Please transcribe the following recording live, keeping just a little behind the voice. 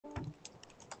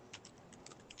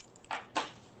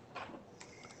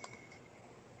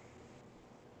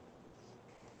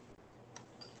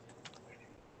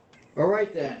All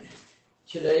right then,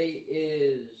 today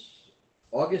is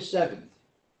August 7th,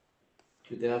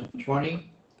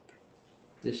 2020.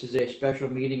 This is a special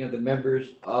meeting of the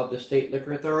members of the State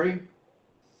Liquor Authority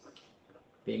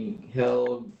being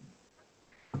held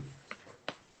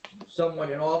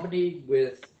somewhat in Albany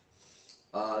with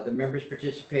the members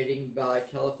participating by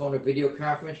telephone or video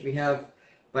conference. We have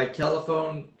by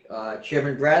telephone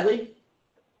Chairman Bradley,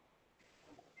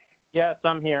 Yes,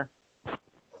 I'm here.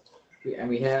 and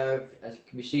we have, as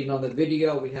can be seen on the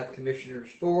video, we have Commissioner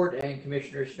Ford and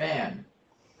Commissioner Span.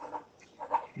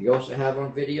 We also have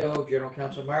on video General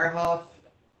Counsel Meyerhoff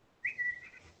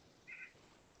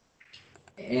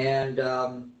and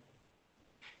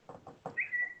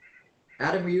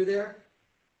Adam, are you there?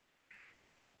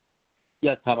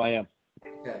 Yes, Tom, I am.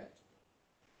 Okay.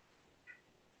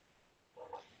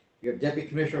 You have Deputy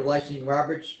Commissioner Licensing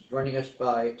Roberts joining us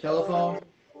by telephone,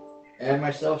 and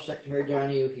myself, Secretary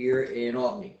Donahue, here in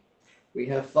Albany. We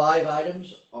have 5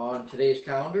 items on today's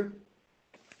calendar.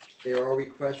 There are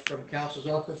requests from Council's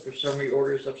office for summary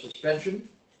orders of suspension.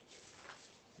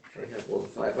 I have all the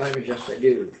 5 items. Yes, I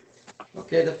do.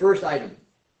 Okay, the first item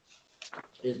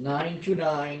is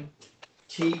 929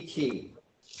 TT.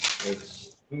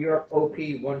 It's New York OP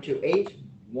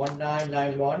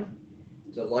 128-1991.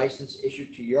 It's a license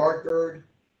issued to Yardbird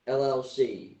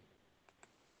LLC.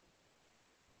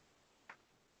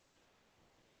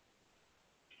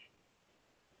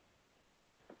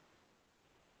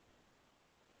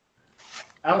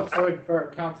 Alex Lloyd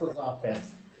for Council's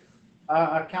office.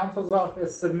 Council's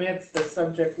office submits the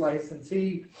subject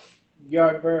licensee,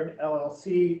 Yardbird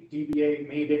LLC, DBA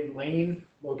Maiden Lane,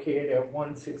 located at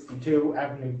 162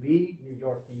 Avenue B, New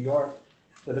York, New York,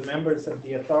 to the members of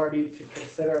the authority to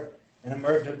consider an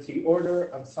emergency order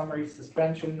of summary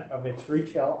suspension of its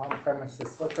retail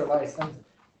on-premises liquor license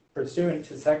pursuant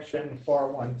to Section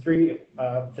 413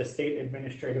 of the State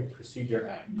Administrative Procedure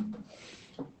Act.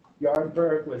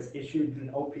 Yardbird was issued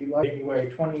an OP license January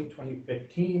 20,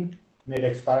 2015, and it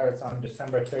expires on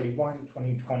December 31,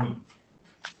 2020.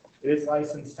 It is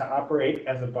licensed to operate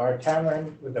as a bar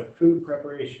tavern with a food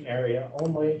preparation area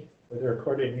only, with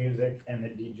recorded music and a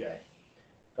DJ.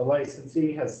 The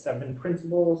licensee has 7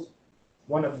 principals,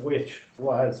 one of which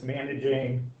was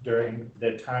managing during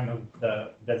the time of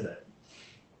the visit.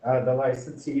 The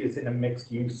licensee is in a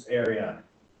mixed-use area.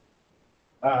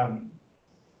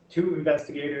 2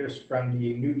 investigators from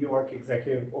the New York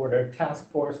Executive Order Task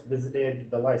Force visited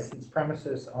the licensed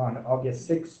premises on August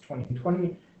 6,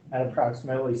 2020 at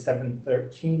approximately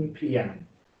 7:13 p.m.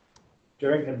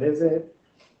 During the visit,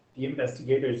 the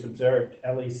investigators observed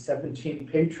at least 17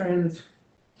 patrons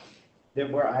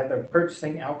that were either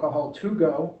purchasing alcohol to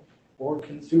go or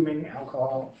purchasing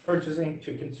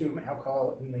to consume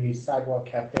alcohol in the Sidewalk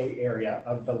Cafe area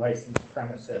of the licensed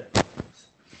premises.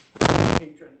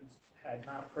 Patrons had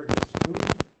not purchased food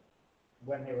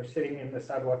when they were sitting in the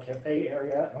Sidewalk Cafe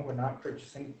area and were not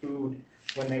purchasing food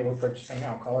when they were purchasing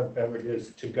alcoholic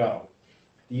beverages to go.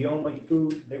 The only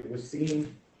food that was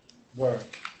seen were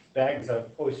bags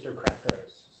of oyster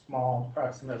crackers, small,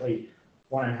 approximately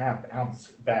 1.5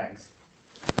 ounce bags.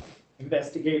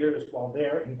 Investigators, while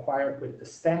there, inquired with the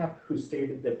staff, who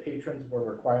stated that patrons were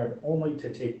required only to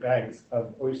take bags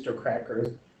of oyster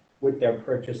crackers with their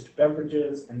purchased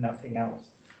beverages and nothing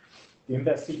else. The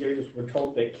investigators were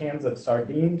told that cans of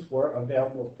sardines were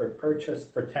available for purchase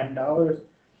for $10,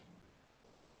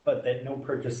 but that no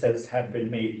purchases had been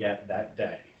made yet that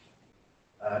day.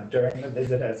 During the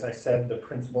visit, as I said, the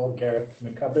principal, Gareth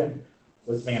McCubbin,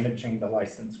 was managing the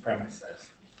licensed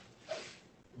premises.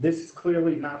 This is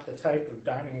clearly not the type of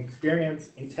dining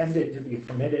experience intended to be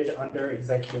permitted under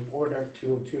Executive Order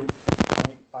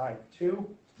 202.52,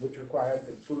 which required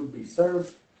that food be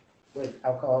served with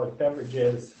alcoholic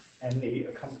beverages and the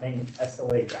accompanying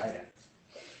SLA guidance.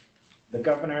 The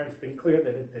governor has been clear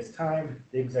that at this time,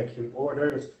 the executive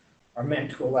orders are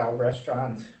meant to allow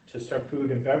restaurants to serve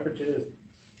food and beverages,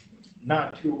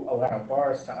 not to allow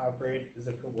bars to operate as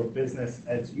if it were business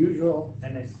as usual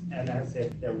and as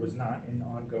if there was not an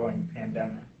ongoing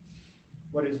pandemic.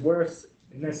 What is worse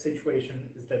in this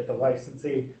situation is that the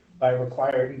licensee, by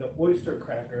requiring the oyster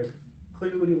crackers,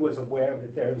 clearly was aware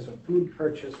that there is a food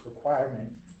purchase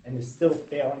requirement and is still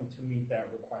failing to meet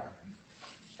that requirement.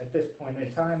 At this point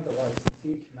in time, the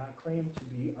licensee cannot claim to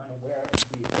be unaware of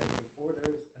the executive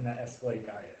orders and the SLA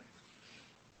guidance.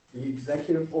 The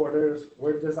executive orders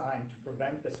were designed to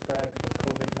prevent the spread of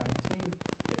COVID-19,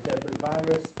 a deadly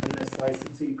virus, and this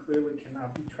licensee clearly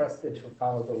cannot be trusted to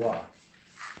follow the law.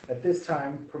 At this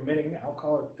time, permitting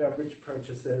alcoholic beverage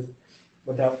purchases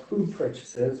without food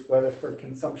purchases, whether for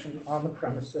consumption on the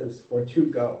premises or to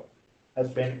go, has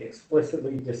been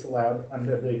explicitly disallowed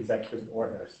under the executive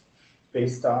orders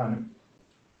based on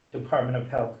Department of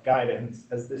Health guidance,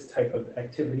 as this type of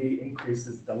activity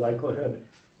increases the likelihood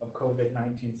of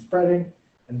COVID-19 spreading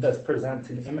and thus presents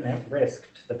an imminent risk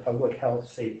to the public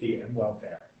health, safety, and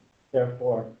welfare.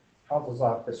 Therefore, Counsel's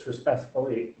office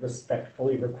respectfully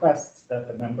requests that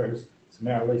the members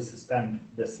summarily suspend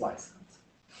this license.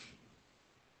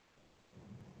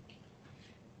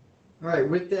 All right,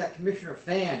 with that, Commissioner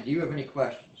Fan, do you have any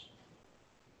questions?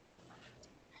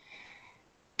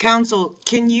 Council,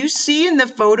 can you see in the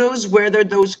photos whether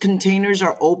those containers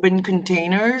are open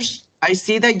containers? I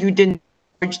see that you didn't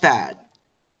charge that.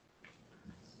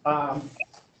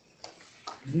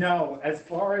 No, as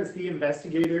far as the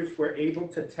investigators were able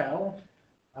to tell,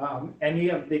 any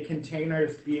of the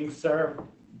containers being served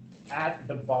at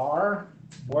the bar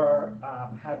were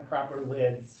had proper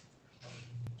lids.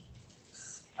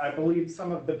 I believe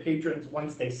some of the patrons,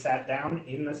 once they sat down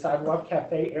in the Sidewalk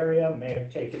Cafe area, may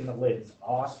have taken the lids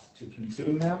off to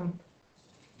consume them,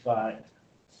 but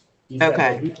he said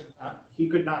that he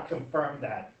could not confirm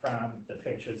that from the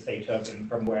pictures they took and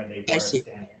from where they were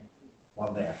standing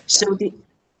while there. So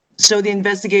the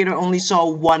investigator only saw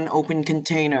one open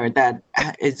container that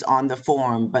is on the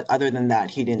form, but other than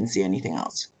that, he didn't see anything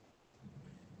else.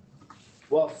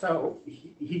 Well, so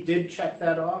he did check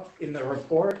that off in the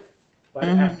report, but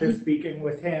after speaking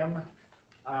with him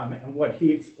and what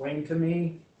he explained to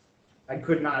me, I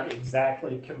could not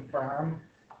exactly confirm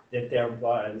that there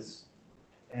was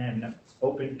an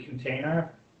open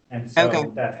container, and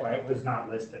so that's why it was not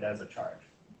listed as a charge.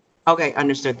 Okay,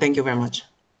 understood. Thank you very much.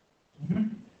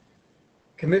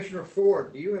 Commissioner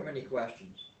Ford, do you have any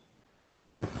questions?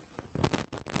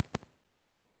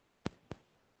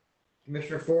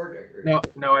 Commissioner Ford?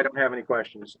 No, I don't have any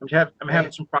questions. I'm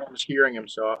having some problems hearing him,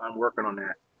 so I'm working on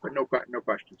that. But no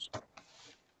questions.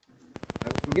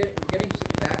 We're getting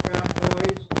some background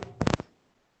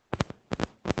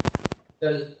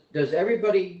noise. Does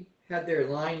everybody have their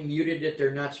line muted if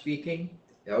they're not speaking?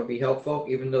 That would be helpful,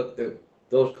 even though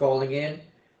those calling in.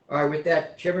 All right, with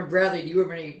that, Chairman Bradley, do you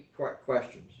have any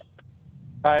questions?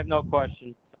 I have no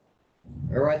questions.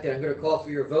 All right, then I'm going to call for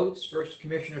your votes. First,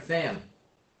 Commissioner Pham.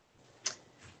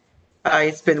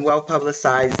 It's been well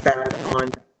publicized that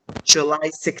on July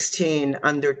 16,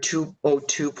 under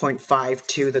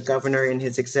 202.52, the governor in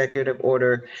his executive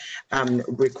order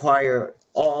require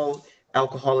all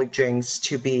alcoholic drinks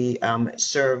to be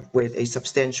served with a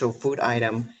substantial food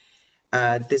item.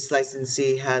 This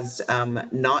licensee has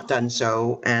not done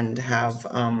so and have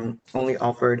only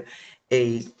offered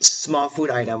a small food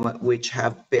item, which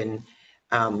have been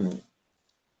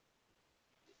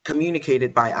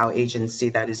communicated by our agency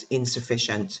that is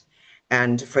insufficient.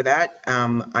 And for that,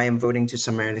 I am voting to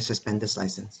summarily suspend this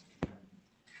license.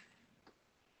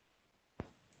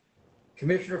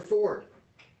 Commissioner Ford.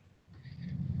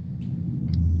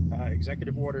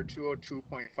 Executive Order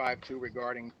 202.52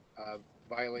 regarding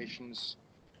violations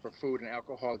for food and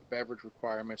alcoholic beverage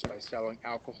requirements by selling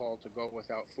alcohol to go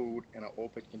without food in an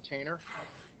open container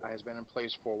has been in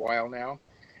place for a while now,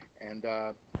 and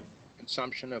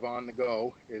consumption of on the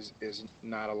go is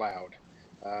not allowed.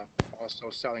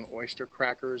 Also selling oyster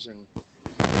crackers and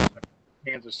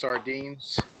cans of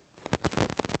sardines,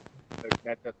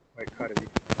 that doesn't quite cut it.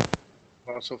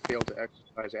 Also failed to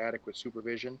exercise adequate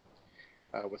supervision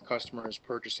with customers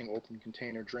purchasing open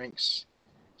container drinks,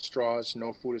 straws.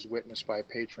 No food is witnessed by a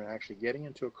patron actually getting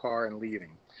into a car and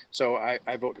leaving. So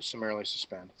I vote to summarily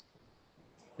suspend.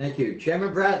 Thank you.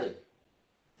 Chairman Bradley.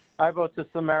 I vote to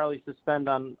summarily suspend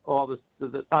on all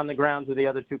on the grounds of the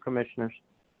other two commissioners.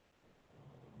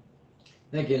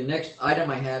 Thank you. The next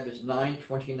item I have is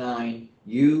 929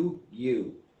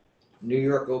 UU, New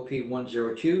York OP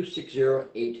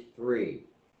 1026083.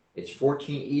 It's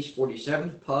 14 East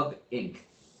 47th Pub, Inc.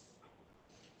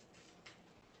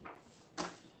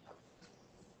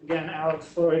 Again, Alex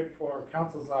Floyd for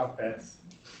Counsel's Office.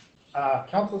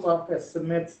 Counsel's Office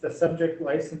submits the subject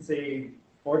licensee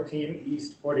 14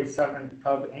 East 47th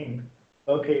Pub, Inc.,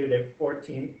 located at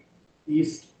 14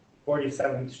 East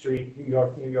 47th Street,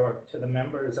 New York, to the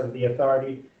members of the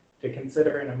authority to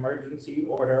consider an emergency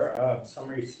order of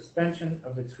summary suspension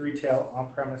of its retail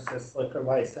on-premises liquor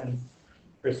license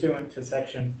pursuant to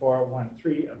Section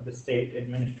 4013 of the State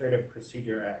Administrative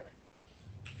Procedure Act.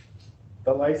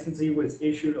 The licensee was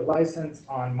issued a license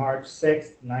on March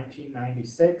 6,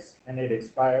 1996, and it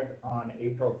expired on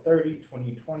April 30,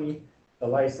 2020. The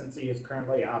licensee is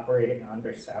currently operating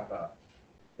under SAPA.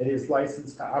 It is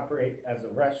licensed to operate as a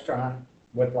restaurant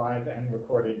with live and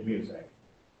recorded music.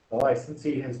 The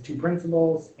licensee has two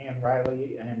principals, Ann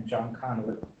Riley and John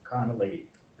Connolly,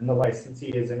 and the licensee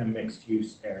is in a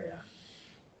mixed-use area.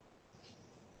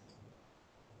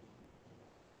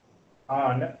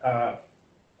 On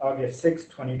August 6,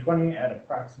 2020, at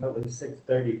approximately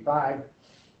 6:35, a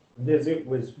visit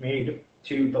was made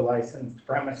to the licensed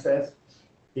premises.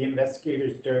 The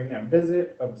investigators during their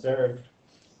visit observed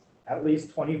at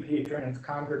least 20 patrons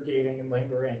congregating and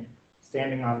lingering,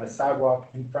 standing on the sidewalk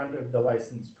in front of the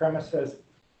licensed premises,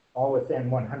 all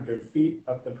within 100 feet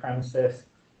of the premises.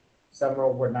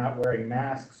 Several were not wearing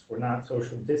masks, were not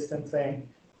social distancing,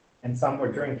 and some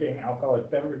were drinking alcoholic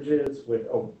beverages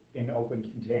in open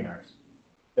containers.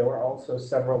 There were also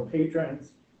several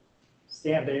patrons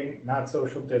standing, not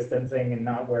social distancing, and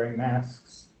not wearing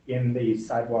masks in the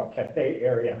sidewalk cafe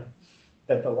area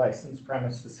that the licensed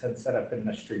premises had set up in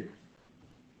the street.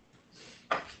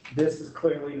 This is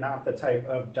clearly not the type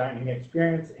of dining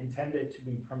experience intended to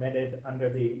be permitted under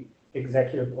the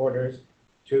executive orders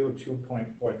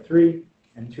 202.43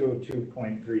 and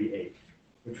 202.38,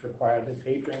 which require the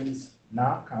patrons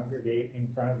not congregate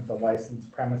in front of the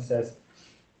licensed premises,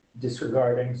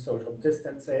 disregarding social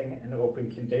distancing and open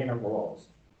container rules,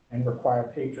 and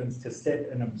require patrons to sit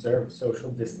and observe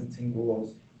social distancing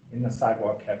rules in the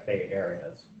sidewalk cafe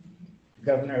areas. The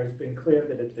governor has been clear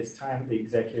that at this time, the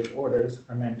executive orders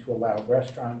are meant to allow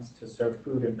restaurants to serve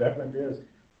food and beverages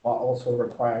while also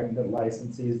requiring the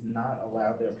licensees not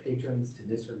allow their patrons to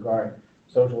disregard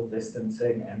social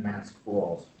distancing and mask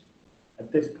rules.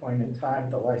 At this point in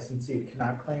time, the licensee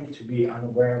cannot claim to be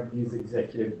unaware of these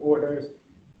executive orders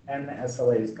and the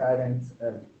SLA's guidance,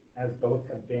 as both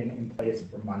have been in place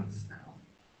for months now.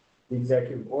 The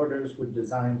executive orders were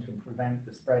designed to prevent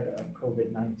the spread of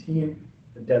COVID-19,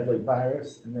 the deadly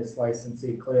virus, and this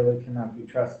licensee clearly cannot be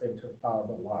trusted to follow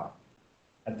the law.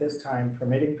 At this time,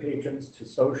 permitting patrons to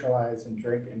socialize and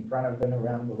drink in front of and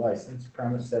around the licensed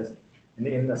premises and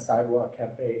in the sidewalk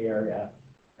cafe area,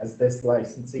 as this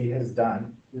licensee has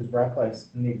done, is reckless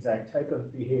in the exact type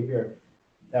of behavior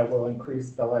that will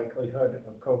increase the likelihood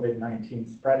of COVID-19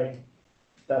 spreading,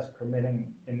 thus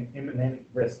permitting an imminent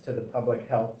risk to the public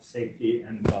health, safety,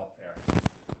 and welfare.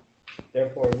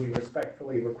 Therefore, we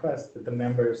respectfully request that the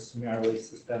members summarily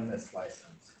suspend this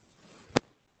license.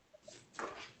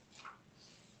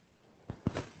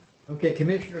 Okay,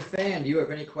 Commissioner Fan, do you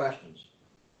have any questions?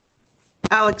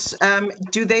 Alex,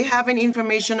 do they have any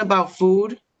information about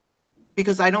food?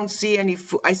 Because I don't see any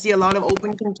food. I see a lot of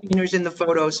open containers in the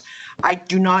photos. I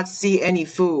do not see any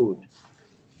food.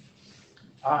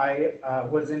 I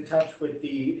was in touch with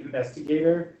the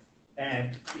investigator,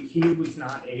 and he was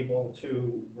not able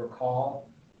to recall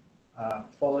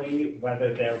fully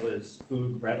whether there was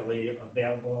food readily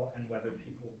available and whether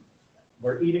people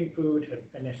were eating food, had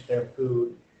finished their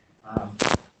food.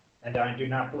 And I do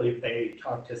not believe they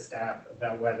talked to staff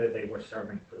about whether they were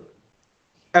serving food.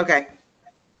 Okay.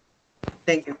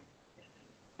 Thank you.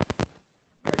 All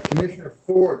right, Commissioner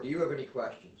Ford, do you have any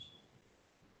questions?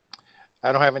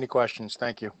 I don't have any questions.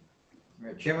 Thank you. All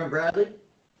right, Chairman Bradley?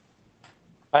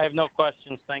 I have no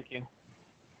questions. Thank you.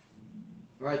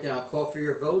 All right, then I'll call for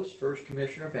your votes. First,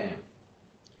 Commissioner Fan.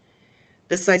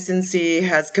 This licensee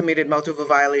has committed multiple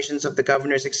violations of the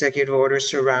governor's executive order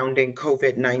surrounding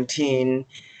COVID-19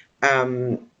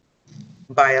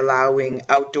 by allowing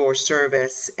outdoor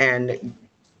service and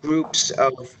groups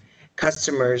of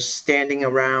customers standing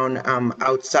around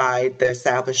outside the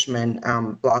establishment,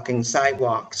 blocking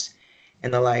sidewalks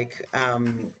and the like,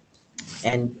 and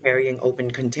carrying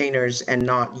open containers and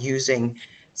not using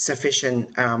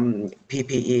sufficient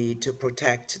PPE to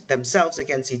protect themselves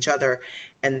against each other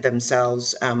and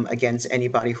themselves against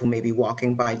anybody who may be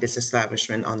walking by this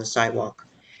establishment on the sidewalk.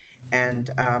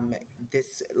 And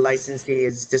this licensee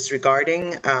is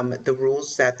disregarding the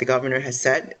rules that the governor has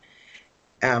set.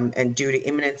 And due to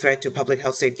imminent threat to public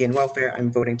health, safety, and welfare,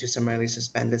 I'm voting to summarily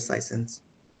suspend this license.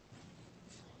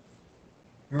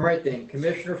 All right, then,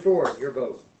 Commissioner Ford, your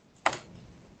vote.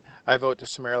 I vote to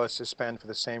summarily suspend for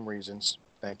the same reasons.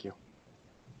 Thank you.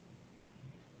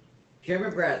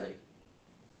 Chairman Bradley.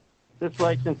 This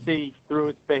licensee, through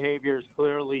its behavior, is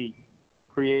clearly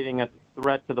creating a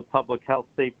threat to the public health,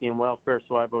 safety, and welfare,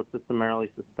 so I vote to summarily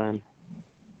suspend.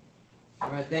 All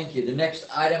right, thank you. The next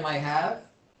item I have,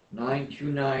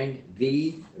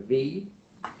 929VV,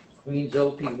 Queens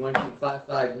OP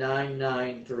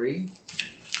 1255993.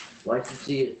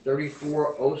 Licensee at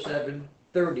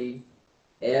 340730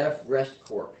 Ave Rest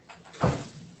Corp.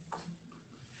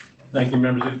 Thank you,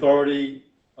 members of the authority.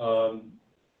 The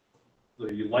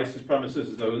licensed premises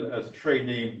is known as a trade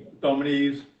name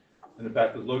Domini's, and in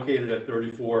fact is located at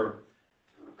 34-07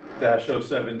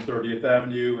 30th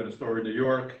Avenue in Astoria, New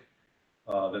York.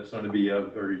 That's going to be a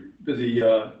very busy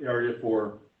area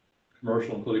for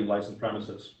commercial, including licensed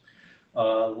premises.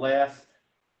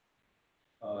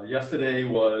 Yesterday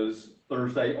was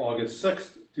Thursday, August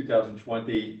 6th,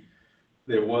 2020.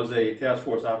 There was a task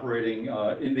force operating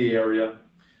in the area.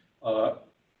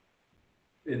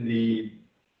 In the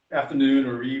afternoon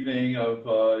or evening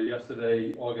of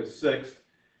yesterday, August 6th,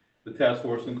 the task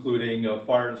force, including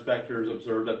fire inspectors,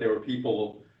 observed that there were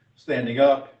people standing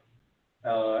up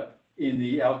in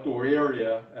the outdoor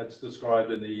area, as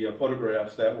described in the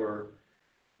photographs that were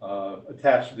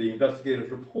attached to the investigator's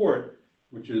report,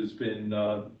 which has been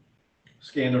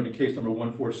scanned under case number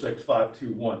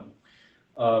 146521.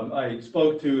 I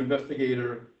spoke to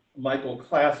investigator Michael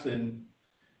Klassen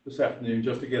this afternoon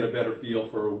just to get a better feel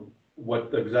for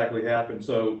what exactly happened.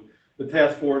 So the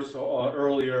task force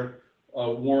earlier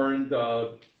warned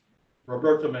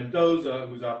Roberto Mendoza,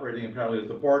 who's operating apparently as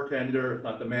the bartender, if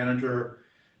not the manager,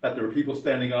 that there were people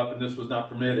standing up and this was not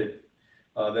permitted.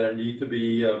 That it needed to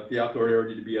be, the outdoor area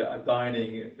needed to be a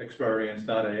dining experience,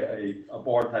 not a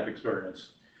bar type experience.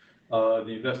 The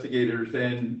investigators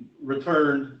then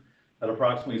returned at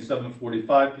approximately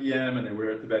 7:45 p.m. and they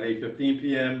were at about 8:15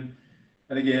 p.m.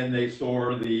 And again, they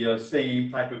saw the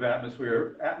same type of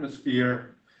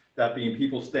atmosphere, that being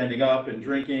people standing up and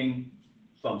drinking,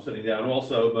 some sitting down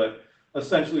also, but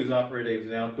essentially is operating as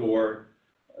an outdoor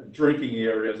drinking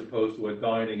area as opposed to a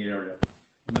dining area.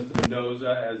 Mr.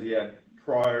 Mendoza, as he had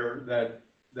prior that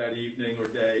evening or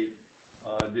day,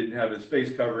 didn't have his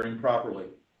face covering properly.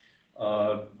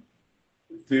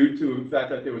 Due to the fact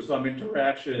that there was some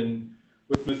interaction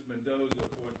with Mr. Mendoza,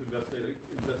 according to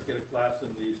investigative class,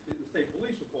 and the state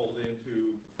police were called in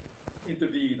to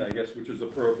intervene, I guess, which is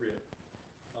appropriate.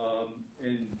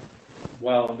 And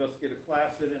while investigator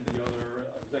Klassen and the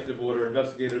other executive order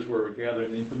investigators were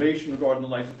gathering the information regarding the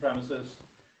licensed premises,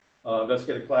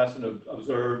 investigator Klassen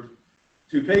observed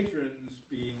two patrons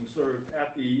being served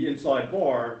at the inside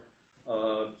bar,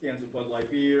 cans of Bud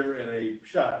Light beer and a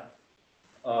shot.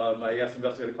 I asked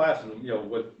investigator Klassen,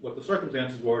 what the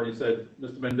circumstances were, and he said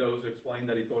Mr. Mendoza explained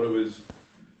that he thought it was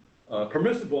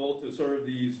permissible to serve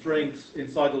these drinks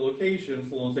inside the location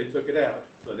so long as they took it out.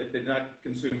 So they did not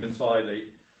consume inside.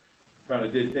 They kind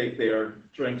of did take their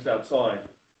drinks outside.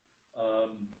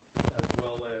 As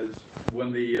well as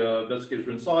when the investigators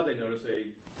were inside, they noticed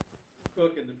a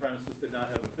cook in the premises did not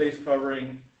have a face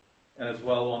covering. And as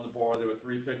well on the bar, there were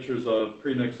 3 pictures of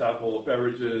pre-mixed alcoholic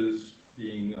beverages,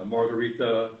 being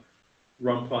margarita,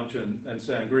 rum punch, and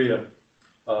sangria.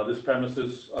 This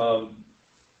premises,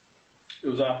 it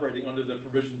was operating under the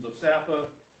provisions of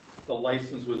SAPA. The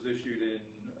license was issued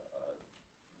in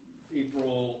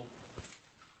April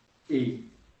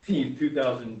 18,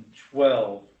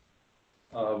 2012,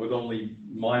 with only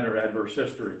minor adverse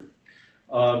history.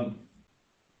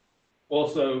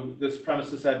 Also, this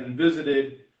premises had been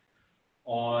visited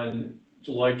on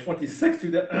July 26,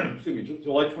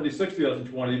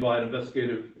 2020 by an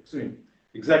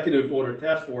executive order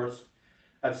task force.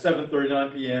 At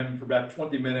 7:39 p.m. for about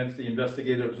 20 minutes, the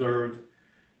investigator observed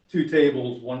 2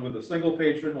 tables, one with a single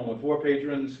patron, one with 4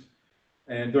 patrons.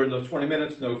 And during those 20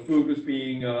 minutes, no food was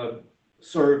being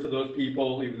served to those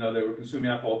people, even though they were consuming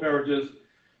alcoholic beverages.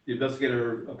 The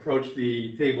investigator approached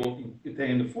the table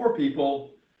containing the 4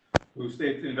 people, who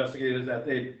stated to the investigators that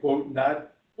they, quote,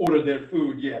 not ordered their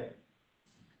food yet.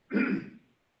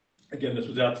 Again, this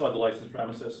was outside the licensed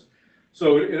premises.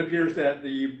 So it appears that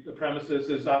the premises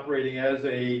is operating as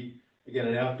an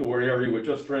outdoor area with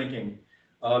just drinking.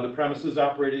 The premises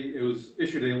operating, it was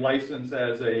issued a license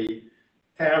as a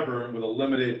tavern with a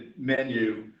limited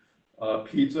menu,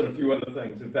 pizza and a few other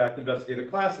things. In fact, investigator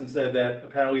Klassen said that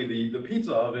apparently the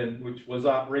pizza oven, which was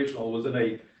operational, was in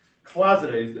a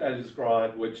closet as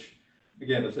described, which,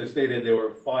 again, as I stated, there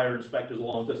were fire inspectors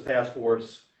along with this task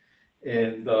force,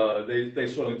 and they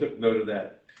certainly took note of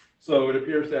that. So it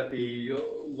appears that the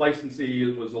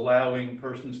licensee was allowing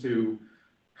persons to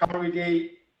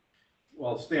congregate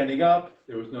while standing up.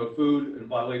 There was no food and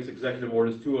violates Executive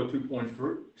Orders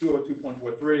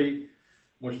 202.43,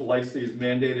 which the licensee is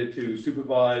mandated to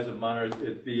supervise and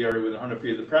monitor the area within 100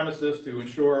 feet of the premises to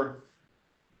ensure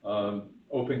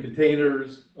open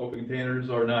containers. Open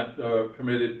containers are not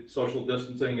permitted. Social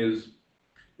distancing is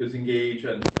engaged,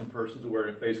 and persons are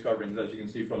wearing face coverings. As you can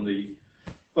see from the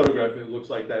photograph, it looks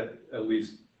like that at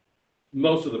least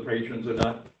most of the patrons are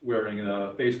not wearing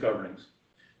face coverings,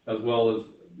 as well as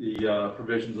the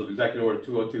provisions of Executive Order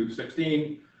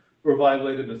 202.16 were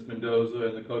violated. Ms. Mendoza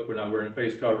and the cook were not wearing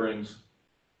face coverings.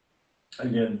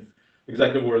 Again,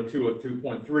 Executive Order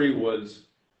 202.3 was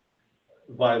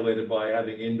violated by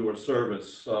having indoor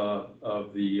service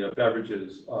of the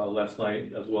beverages last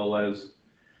night, as well as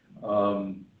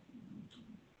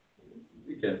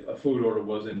a food order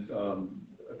wasn't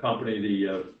accompany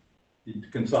the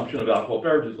consumption of alcohol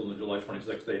beverages on the July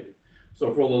 26th date.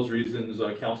 So for all those reasons,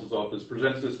 Council's office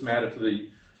presents this matter to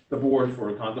the board for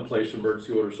a contemplation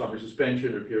emergency order summary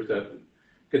suspension. It appears that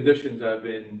conditions have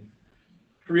been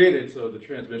created so the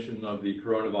transmission of the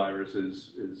coronavirus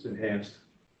is enhanced.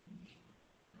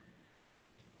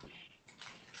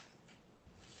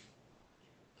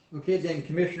 Okay, then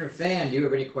Commissioner Fan, do you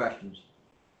have any questions?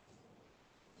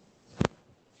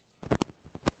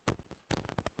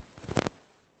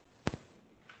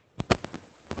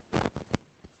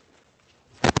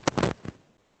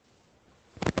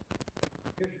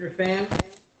 Commissioner Fan?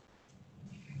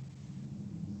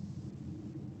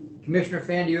 Commissioner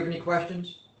Fan, do you have any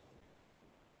questions?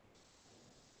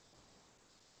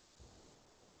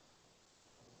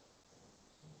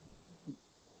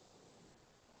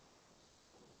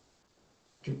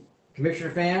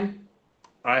 Commissioner Fan?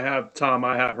 I have, Tom,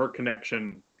 I have her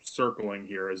connection circling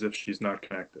here as if she's not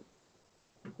connected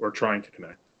or trying to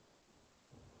connect.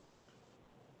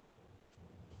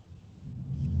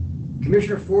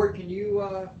 Commissioner Ford, can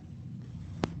you,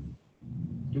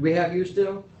 do we have you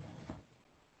still?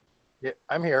 Yeah,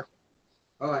 I'm here.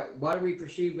 All right, why don't we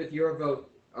proceed with your vote?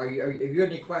 Have you got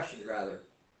any questions, rather?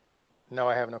 No,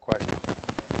 I have no questions.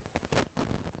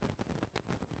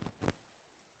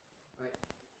 All right,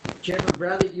 Chairman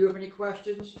Bradley, do you have any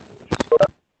questions?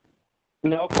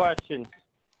 No question.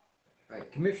 All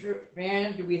right, Commissioner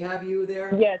Fan, do we have you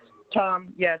there? Yes,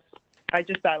 Tom, yes. I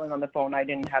just dialing on the phone. I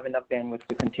didn't have enough bandwidth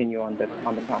to continue on the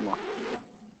timeline.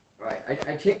 All right,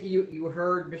 I take it you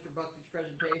heard Mr. Buckley's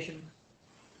presentation?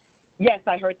 Yes,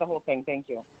 I heard the whole thing. Thank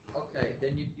you. Okay,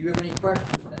 then you have any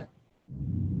questions then?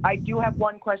 I do have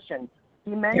one question.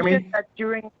 He me? mentioned that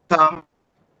during, Tom,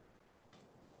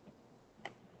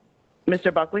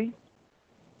 Mr. Buckley?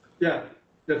 Yeah,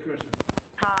 that's Commissioner.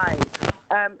 Hi.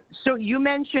 So you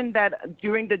mentioned that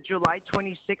during the July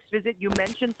 26th visit, you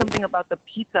mentioned something about the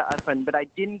pizza oven, but I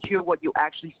didn't hear what you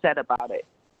actually said about it.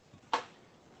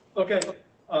 Okay,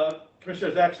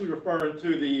 Commissioner is actually referring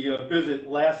to the visit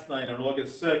last night on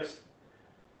August 6th,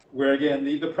 where again,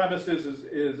 the premises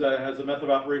has a method of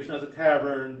operation as a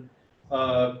tavern,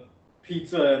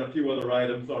 pizza and a few other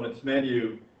items on its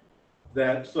menu.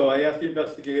 So I asked the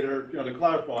investigator, to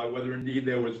clarify whether indeed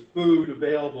there was food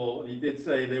available, and he did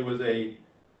say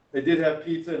they did have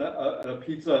pizza in a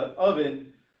pizza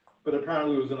oven, but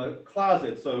apparently it was in a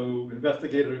closet. So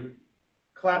investigator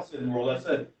Klassen more or less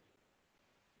said,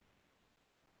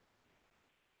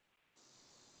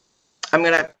 I'm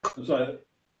gonna, I'm sorry.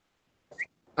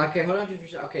 Okay, hold on just a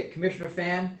second. Okay, Commissioner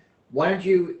Fan, why don't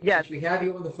you, Yes. since we have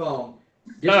you on the phone,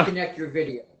 disconnect your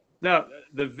video. No,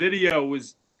 the video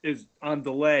is on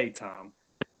delay, Tom.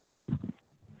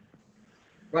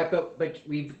 Right, but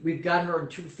we've got her in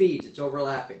 2 feeds, it's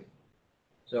overlapping.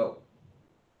 So,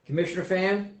 Commissioner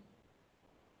Fan?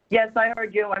 Yes, I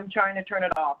heard you. I'm trying to turn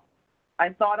it off. I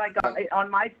thought I got it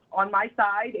on my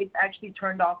side. It's actually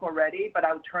turned off already, but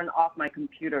I'll turn off my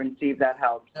computer and see if that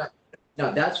helps.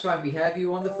 No, that's fine, we have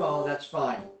you on the phone, that's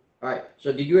fine. All right,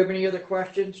 so do you have any other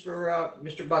questions for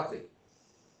Mr. Buckley?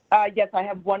 Yes, I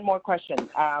have one more question.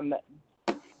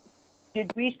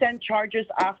 Did we send charges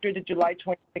after the July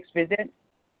 26th visit?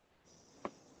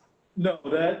 No,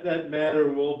 that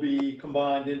matter will be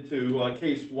combined into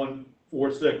case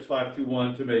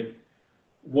 146521 to make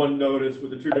one notice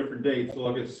with the 2 different dates,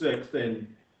 August 6th and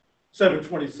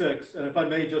 7/26. And if I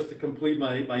may, just to complete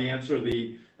my answer,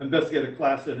 the investigator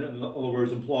Klassen, in other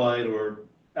words, implied or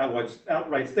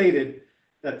outright stated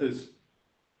that this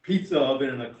pizza oven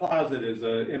in a closet is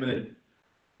an imminent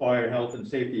fire, health, and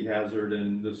safety hazard,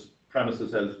 and this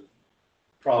premises has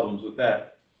problems with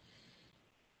that.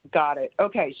 Got it.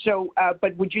 Okay. So,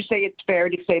 but would you say it's fair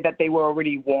to say that they were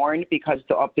already warned because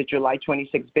of the July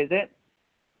 26th visit?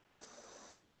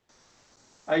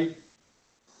 I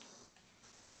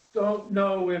don't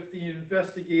know if the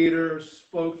investigator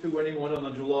spoke to anyone on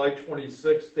the July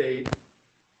 26th date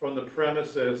from the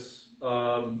premises.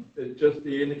 It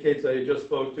indicates that he just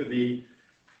spoke to the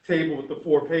table with the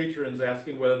 4 patrons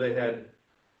asking whether they had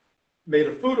made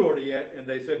a food order yet, and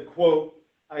they said, quote,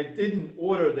 "I didn't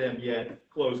order them yet,"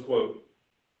 close quote.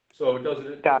 So it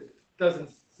doesn't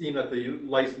seem that the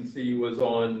licensee was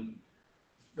on.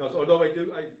 No, so although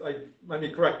let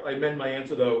me correct, I amend my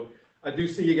answer though. I do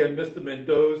see again Mr.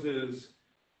 Mendoza's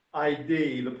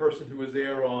ID, the person who was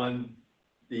there on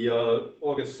the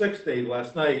August 6th date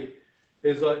last night,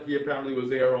 he apparently was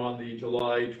there on the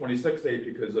July 26th date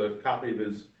because a copy of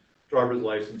his driver's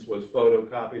license was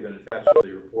photocopied and attached to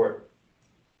the report.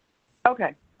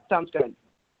 Okay. Sounds good.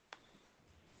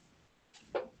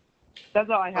 That's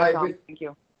all I have, Tom. Thank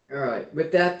you. All right,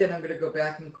 with that, then I'm gonna go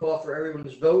back and call for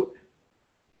everyone's vote.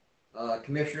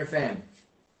 Commissioner Fan,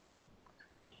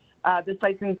 This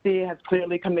licensee has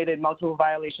clearly committed multiple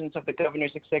violations of the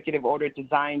governor's executive order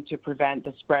designed to prevent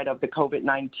the spread of the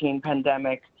COVID-19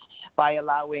 pandemic by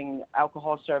allowing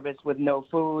alcohol service with no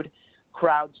food,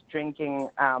 crowds drinking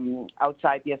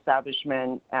outside the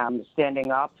establishment,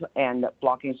 standing up and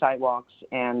blocking sidewalks,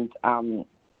 and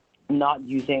not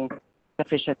using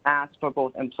sufficient masks for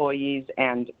both employees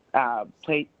and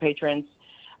patrons.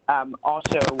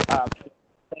 Also,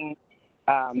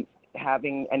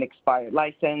 having an expired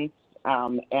license,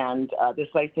 and this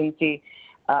licensee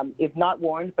is not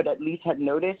warned, but at least had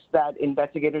noticed that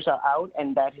investigators are out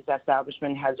and that his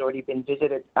establishment has already been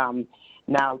visited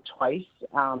now twice.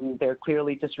 They're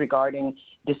clearly disregarding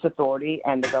this authority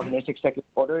and the governor's executive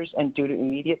orders, and due to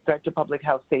immediate threat to public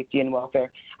health, safety, and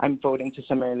welfare, I'm voting to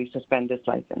summarily suspend this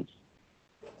license.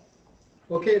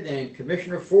 okay then,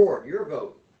 Commissioner Ford, your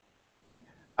vote.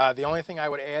 The only thing I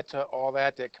would add to all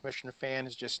that Commissioner Fan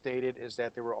has just stated is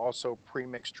that there were also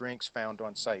pre-mixed drinks found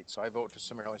on site. So I vote to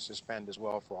summarily suspend as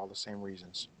well for all the same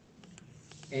reasons.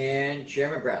 And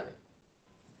Chairman Bradley.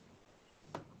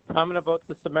 I'm going to vote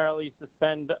to summarily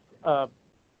suspend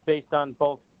based on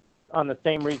the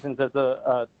same reasons as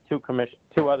the two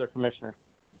other commissioners.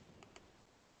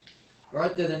 All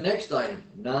right, then the next item,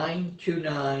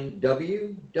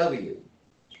 929WW,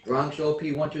 Bronx OP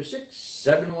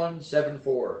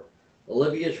 126-7174,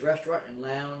 Olivia's Restaurant and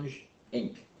Lounge,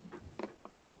 Inc.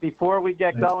 Before we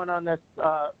get going on this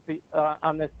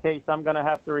case, I'm going to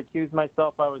have to recuse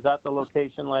myself. I was at the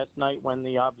location last night when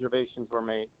the observations were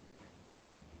made.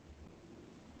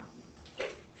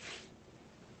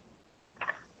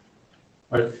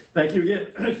 All right, thank you again.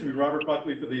 Excuse me, Robert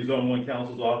Buckley for the Zone 1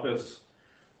 Council's office.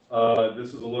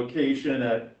 This is a location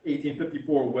at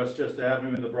 1854 Westchester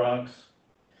Avenue in the Bronx.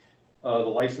 The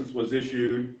license was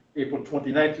issued April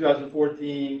 29,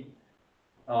 2014.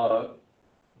 The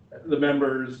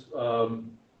members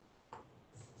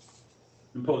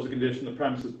imposed a condition the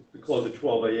premises to close at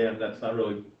 12 a.m. That's not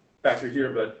really factored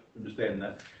here, but understand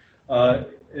that.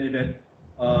 In any event,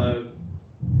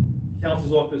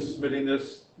 Council's office is submitting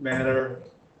this matter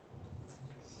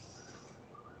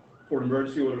for an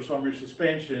emergency order summary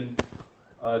suspension.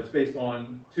 It's based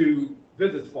on 2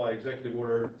 visits by executive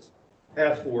order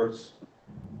task force.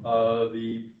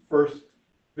 The first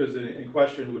visit in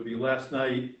question would be last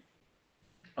night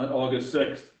on August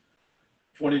 6th,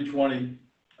 2020,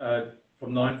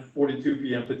 from 9:42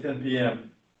 p.m. to 10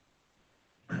 p.m.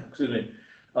 Excuse me.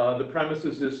 The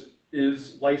premises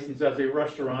is licensed as a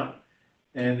restaurant,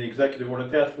 and the executive order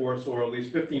task force, or at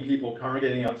least 15 people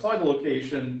congregating outside the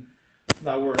location,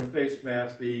 not wearing face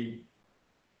masks. The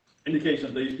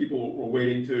indication that these people were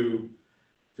waiting to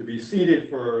be seated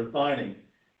for dining.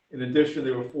 In addition,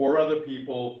 there were 4 other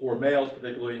people, 4 males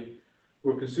particularly, who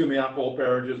were consuming alcohol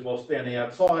beverages while standing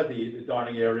outside the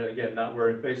dining area, again, not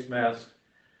wearing face masks.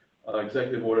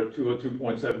 Executive Order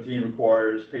 202.17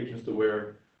 requires patrons to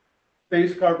wear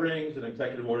face coverings, and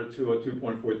Executive Order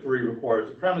 202.43 requires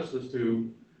the premises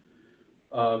to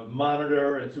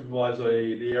monitor and supervise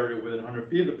the area within 100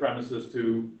 feet of the premises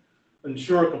to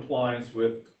ensure compliance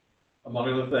with, among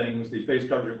other things, the face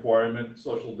coverage requirement,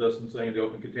 social distancing, and the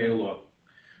open container law,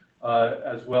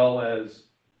 as well as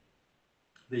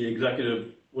the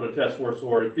executive order task force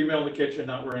or a female in the kitchen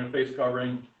not wearing a face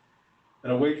covering,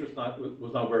 and a waitress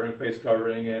was not wearing a face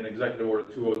covering, and Executive Order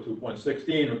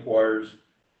 202.16 requires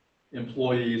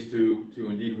employees to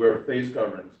indeed wear face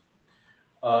coverings.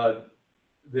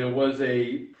 There was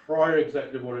a prior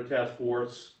executive order task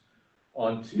force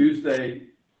on Tuesday,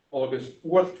 August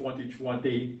 4th,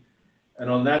 2020, and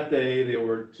on that day there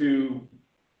were 2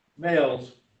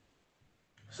 males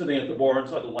sitting at the bar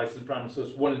inside the licensed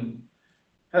premises. One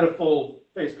had a full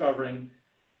face covering,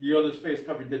 the other's face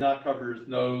covering did not cover his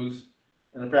nose,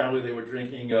 and apparently they were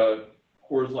drinking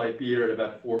Coors Light beer at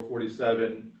about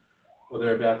 4:47 or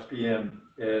thereabouts p.m.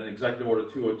 And Executive Order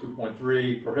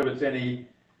 202.3 prohibits any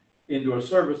indoor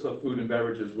service of food and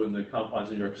beverages within the confines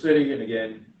of New York City. And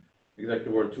again,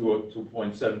 Executive Order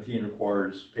 202.17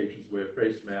 requires patrons wear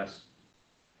face masks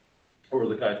or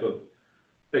the type of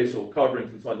facial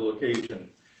coverings inside the location.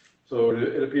 So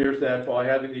it appears that by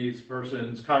having these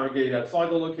persons congregate outside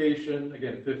the location,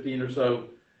 again, 15 or so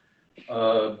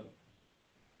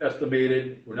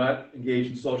estimated, we're not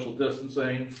engaged in social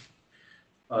distancing.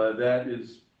 That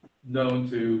is known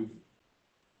to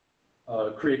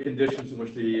create conditions in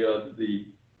which the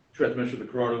transmission of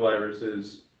the coronavirus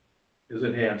is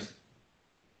enhanced.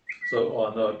 So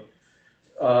on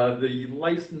the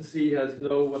licensee has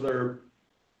no other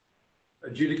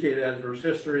adjudicated adverse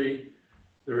history.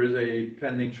 There is a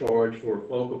pending charge for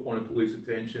Focal Point Police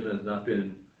attention that has not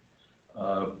been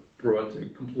brought to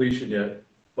completion yet,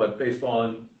 but based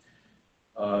on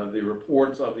the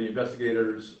reports of the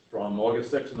investigators from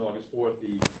August 6th and August 4th,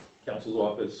 the council's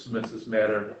office submits this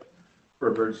matter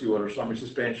for emergency order summary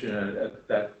suspension, and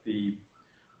that the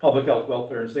public health,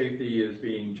 welfare, and safety is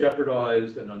being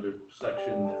jeopardized, and under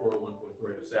section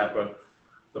 401.3 of SAPA,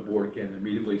 the board can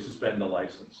immediately suspend the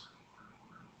license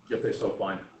if they so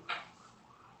find.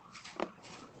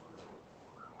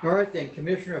 All right then,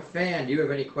 Commissioner Fan, do you have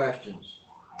any questions?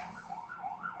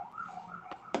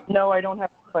 No, I don't have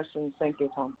questions. Thank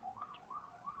you, Tom.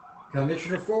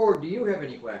 Commissioner Ford, do you have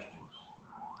any questions?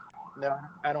 No,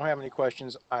 I don't have any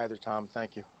questions either, Tom.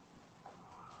 Thank you.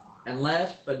 And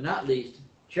last but not least,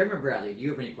 Chairman Bradley, do you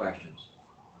have any questions?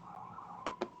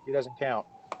 He doesn't count.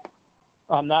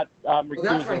 I'm not, I'm Well,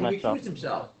 that's right, recusing he myself. recused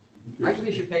himself. I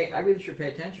really should pay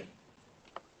attention.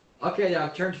 Okay, now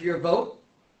turn to your vote.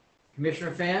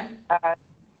 Commissioner Fan?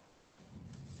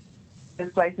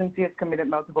 This licensee has committed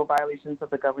multiple violations of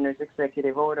the governor's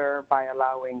executive order by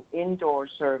allowing indoor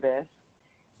service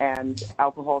and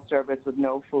alcohol service with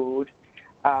no food,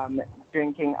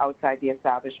 drinking outside the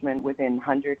establishment within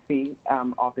 100 feet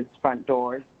of its front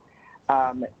doors,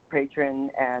 patron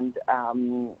and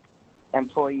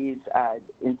employees'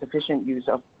 insufficient use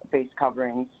of face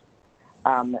coverings,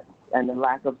 and the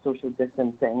lack of social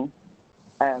distancing.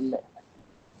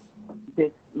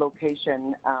 This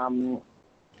location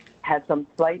had some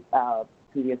slight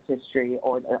previous history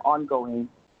or ongoing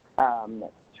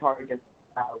charges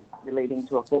relating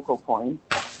to a focal point.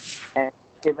 And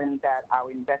given that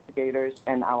our investigators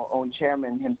and our own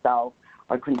chairman himself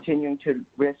are continuing to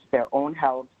risk their own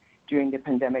health during the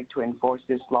pandemic to enforce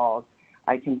this law,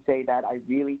 I can say that I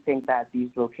really think that these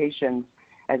locations,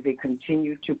 as they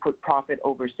continue to put profit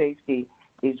over safety,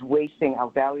 is wasting our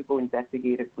valuable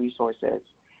investigative resources.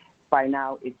 By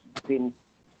now, it's been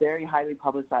very highly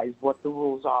publicized what the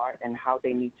rules are and how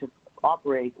they need to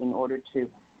operate in order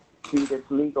to do this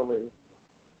legally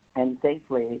and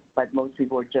safely, but most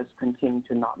people are just continuing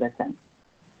to not listen.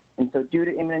 And so due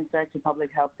to imminent threat to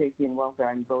public health, safety, and welfare,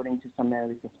 I'm voting to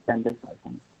summarily suspend this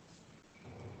license.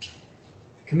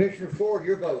 Commissioner Ford,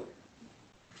 your vote.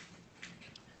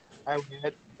 I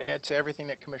would add to everything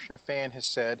that Commissioner Fan has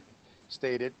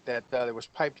stated that there was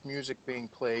piped music being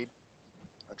played,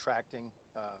 attracting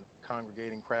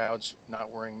congregating crowds,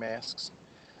 not wearing masks.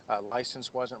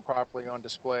 License wasn't properly on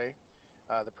display.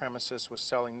 The premises was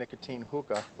selling nicotine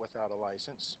hookah without a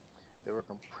license. There were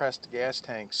compressed gas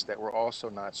tanks that were also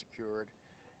not secured,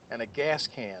 and a gas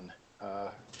can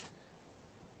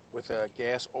with a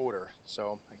gas odor.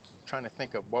 So I'm trying to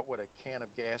think of what would a can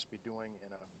of gas be doing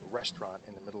in a restaurant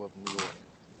in the middle of New York.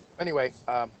 Anyway,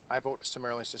 I vote to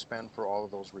summarily suspend for all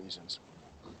of those reasons.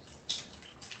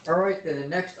 All right, then the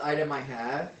next item I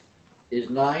have is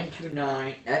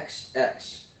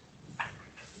 929XX.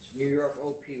 It's New York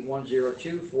OP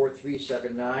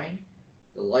 1024379.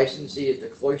 The licensee is the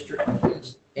Cloister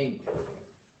Kids, Inc.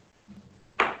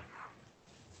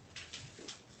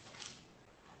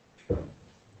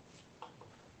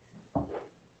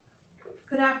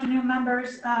 Good afternoon,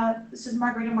 members. This is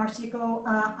Margarita Marsico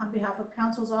on behalf of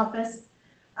Council's Office.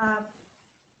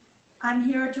 I'm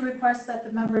here to request that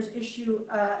the members issue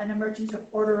an emergency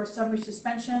order of summary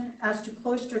suspension as to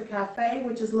Cloister Cafe,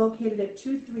 which is located at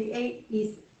 238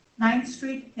 East 9th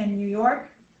Street in New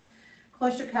York.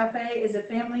 Cloister Cafe is a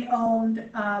family-owned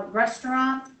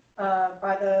restaurant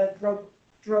by the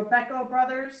Drobecco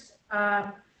brothers.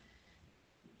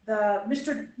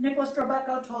 Mr. Nicholas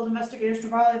Drobecco told investigators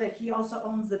Travali that he also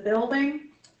owns the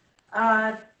building.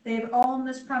 They've owned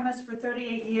this premise for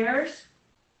 38 years.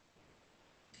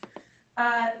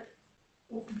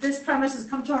 This premise has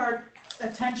come to our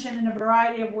attention in a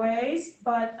variety of ways,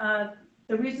 but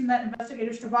the reason that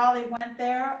investigators Travali went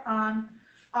there on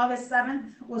August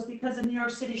 7th was because the New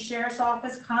York City Sheriff's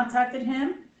Office contacted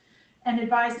him and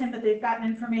advised him that they've gotten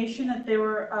information that there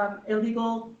were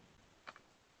illegal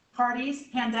parties,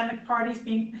 pandemic parties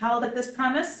being held at this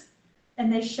premise.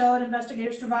 And they showed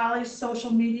investigators Travali's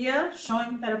social media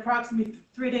showing that approximately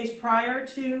 3 days prior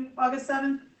to August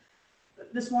 7th,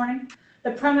 this morning,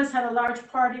 the premise had a large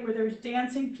party where there was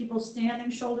dancing, people standing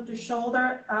shoulder to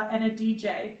shoulder, and a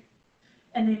DJ.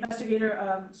 And the investigator,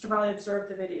 Travali,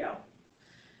 observed the video.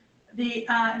 The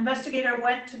investigator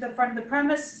went to the front of the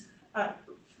premise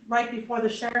right before the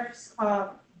sheriff's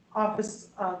office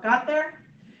got there.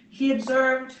 He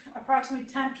observed approximately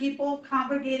 10 people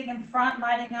congregating in front,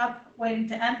 lining up, waiting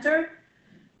to enter.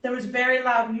 There was very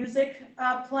loud music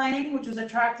playing, which was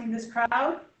attracting this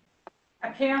crowd.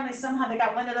 Apparently somehow they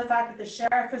got wind of the fact that the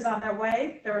sheriff is on their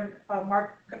way. They're in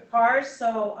marked cars,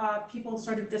 so people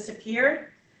sort of disappeared.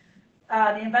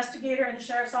 The investigator and the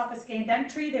sheriff's office gained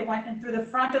entry. They went in through the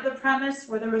front of the premise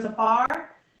where there was a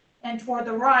bar, and toward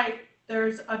the right,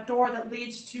 there's a door that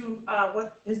leads to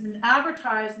what has been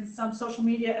advertised in some social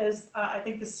media as, I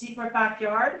think, the secret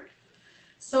backyard.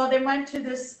 So they went to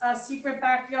this secret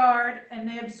backyard and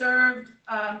they observed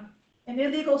an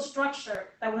illegal structure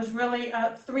that was really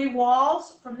 3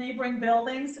 walls from neighboring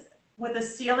buildings with a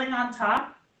ceiling on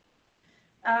top.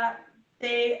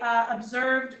 They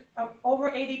observed over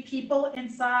 80 people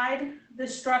inside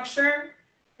this structure.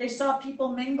 They saw people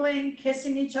mingling,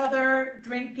 kissing each other,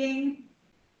 drinking.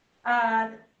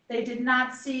 They did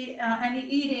not see any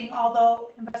eating,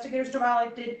 although investigators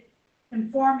Travali did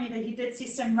inform me that he did see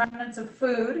some remnants of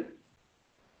food.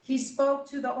 He spoke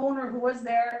to the owner who was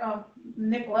there,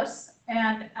 Nicholas,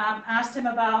 and asked him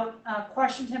about,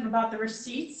 questioned him about the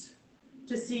receipts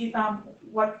to see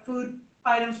what food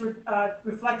items were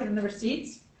reflected in the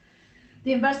receipts.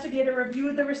 The investigator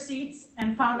reviewed the receipts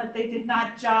and found that they did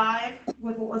not jive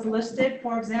with what was listed.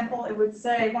 For example, it would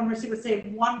say, one receipt would say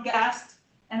 1 guest,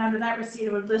 and under that receipt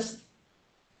it would list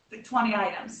 20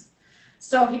 items.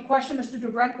 So he questioned Mr.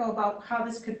 Dubrenko about how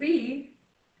this could be.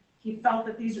 He felt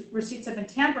that these receipts had been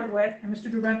tampered with, and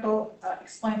Mr. Dubrenko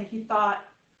explained that he thought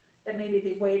that maybe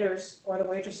the waiters or the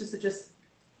waitresses had just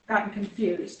gotten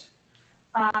confused.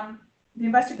 The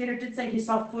investigator did say he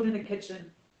saw food in the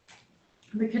kitchen.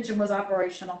 The kitchen was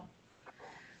operational.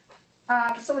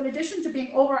 So in addition to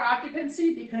being over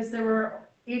occupancy, because there were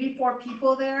 84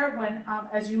 people there, when,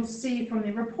 as you'll see from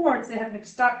the reports, they had an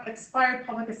expired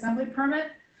public assembly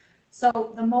permit.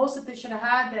 So the most that they should have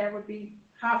had there would be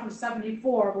half of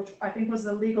 74, which I think was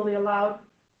the legally allowed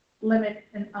limit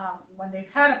in, when they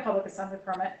had a public assembly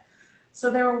permit.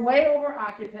 So they were way over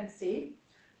occupancy.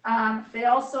 They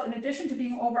also, in addition to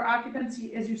being over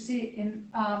occupancy, as you see in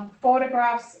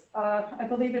photographs, I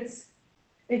believe it's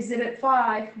Exhibit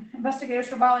 5, investigator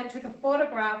Travali took a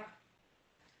photograph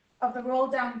of the roll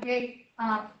down gate.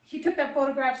 He took that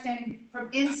photograph standing from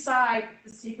inside the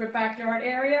secret backyard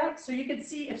area. So you can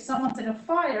see if someone's in a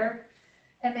fire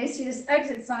and they see this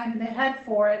exit sign and they head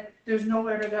for it, there's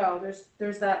nowhere to go.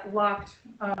 There's that locked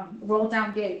roll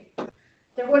down gate.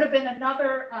 There would have been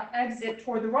another exit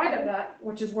toward the right of that,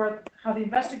 which is where how the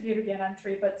investigator gained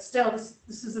entry, but still this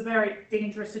is a very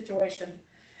dangerous situation.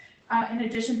 In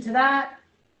addition to that,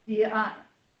 the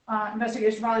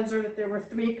investigation probably observed that there were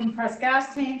 3 compressed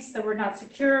gas tanks that were not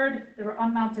secured. There were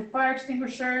unmounted fire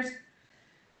extinguishers.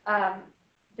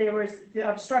 There was the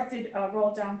obstructed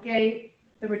roll down gate.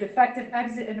 There were defective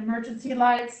exit and emergency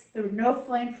lights. There were no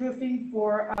flame proofing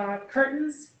for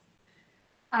curtains.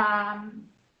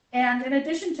 And in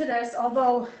addition to this,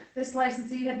 although this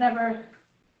licensee had never,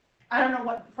 I don't know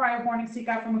what prior warnings he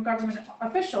got from a government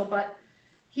official, but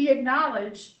he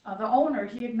acknowledged, the owner,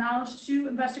 he acknowledged to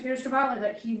investigators Travali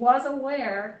that he was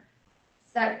aware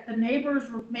that the neighbors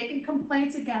were making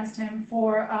complaints against him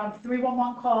for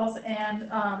 311 calls and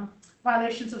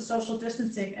violations of social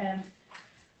distancing. And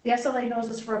the SLA knows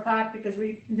this for a fact because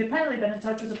we've independently been in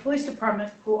touch with the police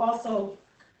department, who also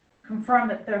confirmed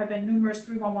that there have been numerous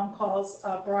 311 calls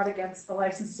brought against the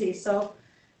licensee. So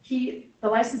the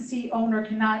licensee owner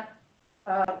cannot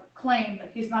claim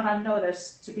that he's not on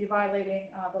notice to be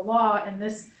violating the law, and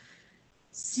this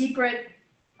secret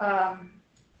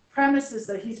premises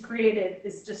that he's created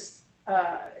is just,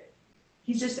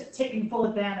 he's just taking full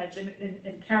advantage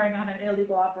in carrying on an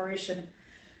illegal operation.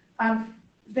 I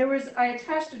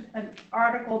attached an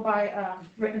article by,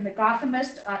 written in The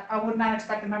Gothamist. I would not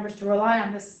expect the members to rely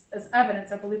on this as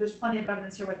evidence. I believe there's plenty of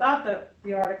evidence here without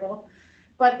the article.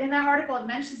 But in that article, it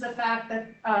mentions the fact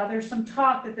that there's some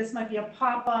talk that this might be a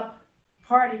pop-up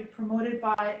party promoted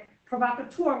by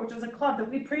Provocateur, which was a club that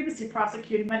we previously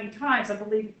prosecuted many times. I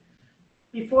believe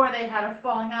before they had a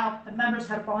falling out, the members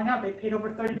had a falling out, they paid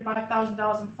over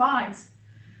 $35,000 in fines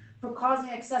for causing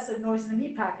excessive noise in the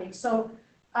meatpacking. So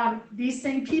these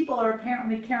same people are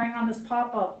apparently carrying on this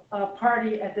pop-up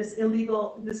party at this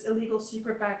illegal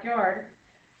secret backyard.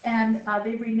 And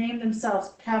they renamed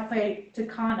themselves Cafe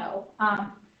Tucano.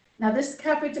 Now this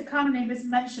Cafe Tucano name is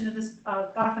mentioned in this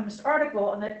Gothamist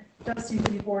article, and it does seem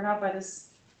to be borne out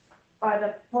by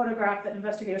the photograph that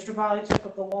investigator Travali took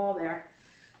of the wall there.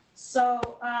 So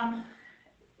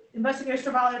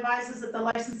investigator Travali advises that the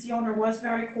licensee owner was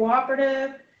very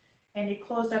cooperative, and he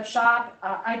closed up shop.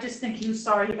 I just think he was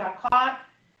sorry he got caught.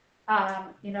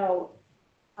 You know,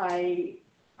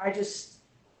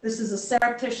 this is a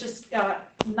surreptitious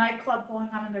nightclub going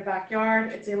on in their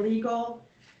backyard. It's illegal.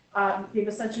 They've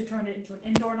essentially turned it into an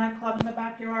indoor nightclub in the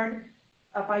backyard.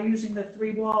 by using the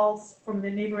 3 walls from the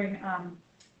neighboring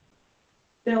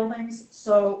buildings.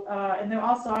 So, and they're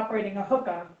also operating a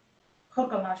hookah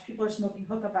lounge. People are smoking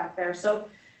hookah back there. So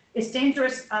it's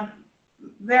dangerous on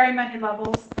very many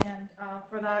levels, and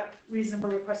for that reason, we're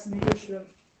requesting the issue of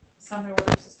summary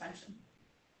order of suspension.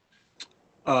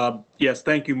 Yes,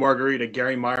 thank you, Margarita.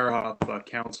 Gary Meyerhoff,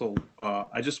 counsel.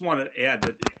 I just want to add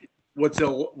that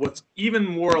what's even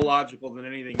more illogical than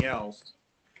anything else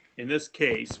in this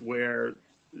case, where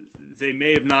they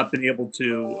may have not been able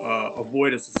to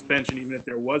avoid a suspension even if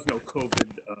there was no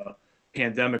COVID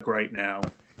pandemic right now.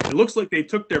 It looks like they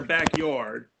took their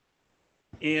backyard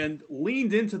and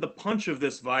leaned into the punch of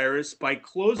this virus by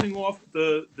closing off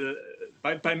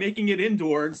by making it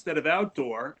indoor instead of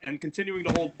outdoor and continuing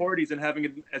to hold parties and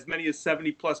having as many as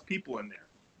 70 plus people in there.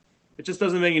 It just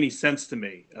doesn't make any sense to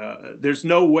me. There's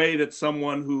no way that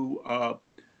someone who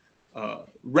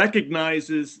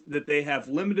recognizes that they have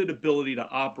limited ability to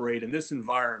operate in this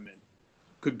environment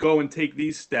could go and take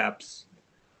these steps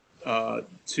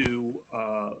to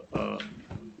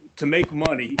make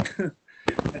money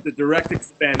at the direct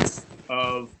expense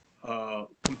of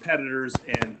competitors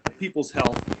and people's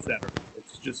health, et cetera.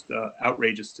 It's just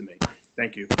outrageous to me.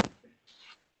 Thank you.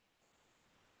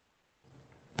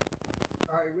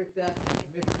 All right, with that,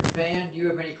 Commissioner Van, do you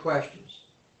have any questions?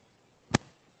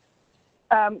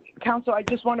 Council, I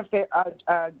just want to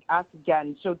ask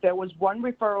again. So there was one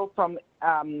referral from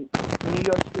New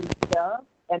York City Sheriff,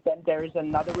 and then there is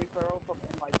another referral from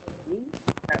NYPD. Is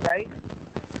that right?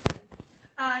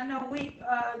 No,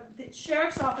 the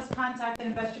sheriff's office contacted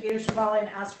Investigator Shavali and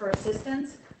asked for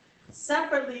assistance.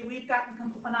 Separately, we've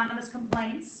gotten anonymous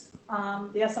complaints.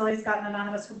 The SLA's gotten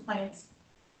anonymous complaints.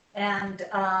 And,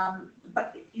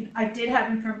 but I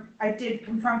did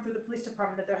confirm through the police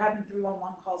department that there have been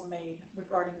 311 calls made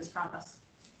regarding this premise.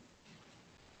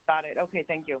 Got it. Okay,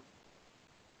 thank you.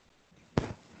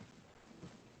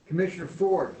 Commissioner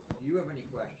Ford, do you have any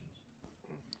questions?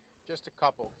 Just a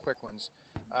couple quick ones.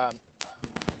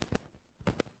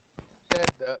 Said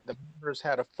the members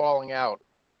had a falling out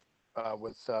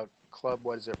with Club,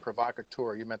 what is it,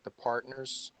 Provocateur? You meant the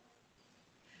partners?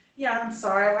 Yeah, I'm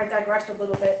sorry, I digressed a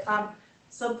little bit.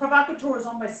 So Provocateur is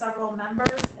owned by several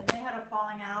members, and they had a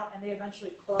falling out, and they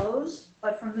eventually closed.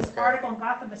 But from this article in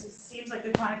Gothamist, it seems like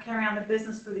they're trying to carry on the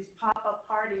business through these pop-up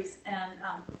parties, and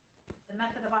the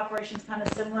method of operation is kind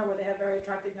of similar, where they have very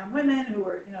attractive young women who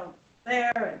are,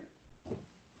 there, and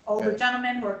older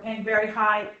gentlemen who are paying very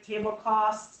high table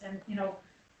costs and,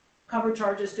 cover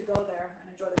charges to go there and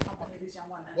enjoy the company of these young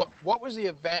women. What was the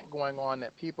event going on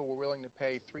that people were willing to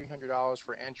pay $300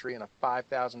 for entry and a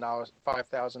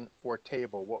 $5,000 for a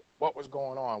table? What was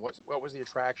going on? What was the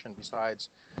attraction besides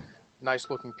nice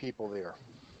looking people there?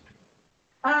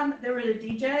 There was a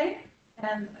DJ,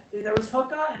 and there was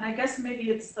hookah, and I guess maybe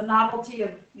it's the novelty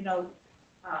of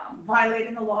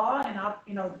violating the law and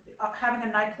having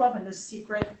a nightclub in this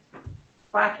secret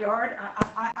backyard.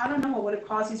 I don't know what would have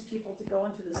caused these people to go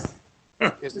into this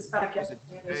backyard.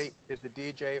 Is the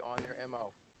DJ on their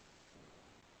MO?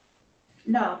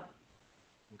 No.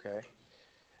 Okay.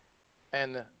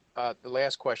 And the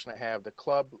last question I have, the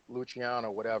Club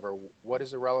Luciano, whatever, what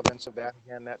is the relevance of that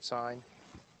again, that sign?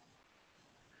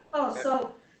 Oh,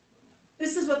 so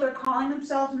this is what they're calling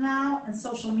themselves now in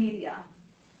social media.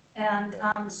 And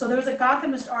so there was a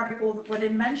Gothamist article where they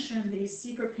mentioned these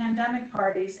secret pandemic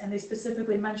parties, and they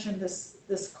specifically mentioned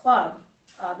this club,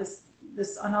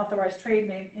 this unauthorized trade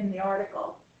name in the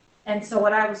article. And so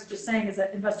what I was just saying is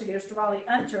that Investigator Stravali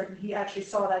entered, and he actually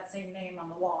saw that same name on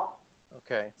the wall.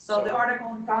 Okay. So the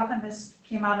article in Gothamist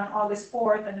came out on August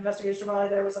 4th, and Investigator Stravali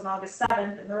there was on August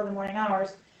 7th in the early morning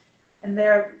hours, and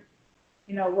there,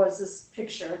 was this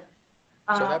picture.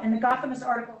 And the Gothamist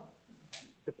article.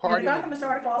 The Gothamist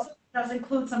article also does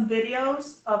include some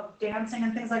videos of dancing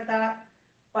and things like that,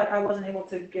 but I wasn't able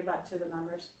to give that to the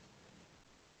members.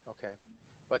 Okay.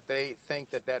 But they think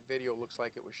that video looks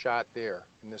like it was shot there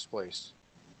in this place.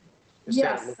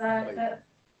 Yes,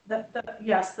 the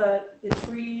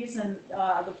trees and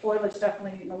the foliage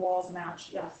definitely in the walls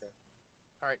match, yes. Okay.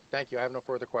 All right, thank you. I have no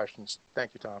further questions.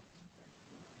 Thank you, Tom.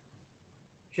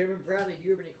 Chairman Bradley, do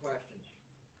you have any questions?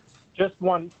 Just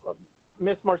one.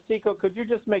 Ms. Marsico, could you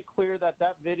just make clear that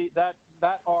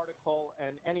that article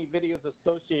and any videos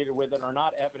associated with it are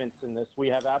not evidence in this? We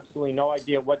have absolutely no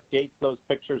idea what dates those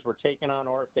pictures were taken on,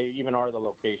 or if they even are the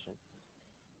location.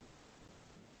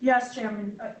 Yes,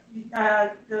 Chairman.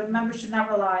 The members should not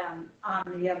rely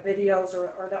on the videos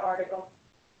or the article.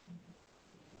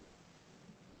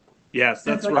 Yes,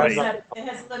 that's like right. I said,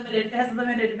 it has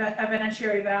limited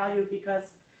evidentiary value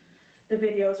because the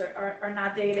videos are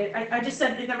not dated. I just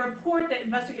said in the report that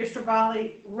Investigator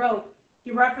Stravali wrote,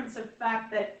 he referenced the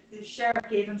fact that the sheriff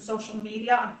gave him social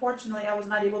media. Unfortunately, I was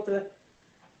not able to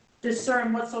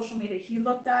discern what social media he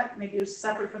looked at. Maybe it was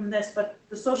separate from this, but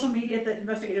the social media that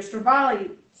Investigator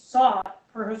Stravali saw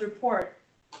per his report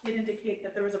did indicate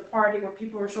that there was a party where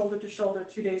people were shoulder to shoulder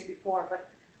 2 days before, but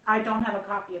I don't have a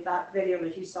copy of that video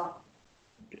that he saw.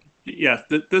 Yes,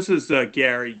 this is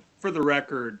Gary. For the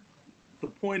record, the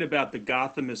point about the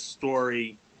Gothamist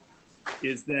story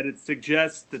is that it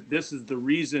suggests that this is the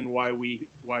reason why we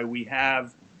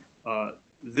have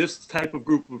this type of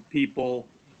group of people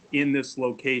in this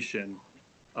location,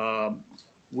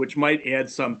 which might add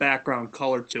some background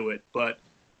color to it. But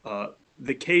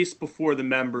the case before the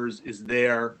members is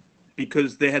there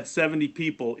because they had 70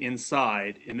 people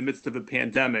inside in the midst of a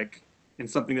pandemic in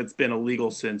something that's been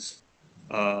illegal since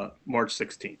March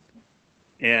 16th.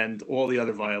 And all the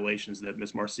other violations that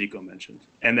Ms. Marsico mentioned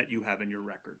and that you have in your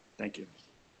record. Thank you.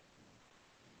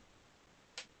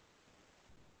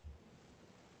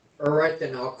 All right,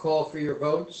 then I'll call for your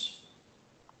votes.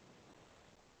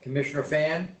 Commissioner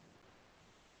Fan,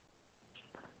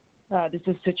 This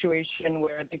is a situation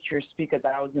where I think you speak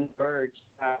 1,000 words.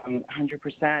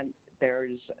 100%.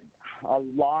 There's a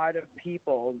lot of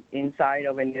people inside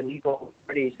of an illegal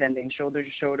party standing shoulder to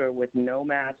shoulder with no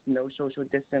mask, no social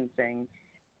distancing,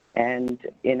 and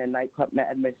in a nightclub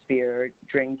atmosphere,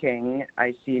 drinking.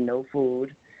 I see no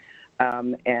food.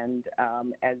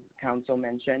 As council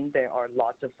mentioned, there are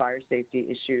lots of fire safety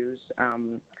issues.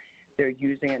 They're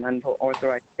using an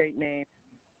unauthorized state name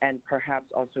and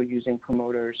perhaps also using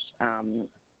promoters.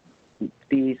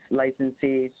 These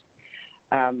licensees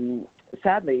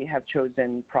sadly have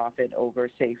chosen profit over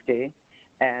safety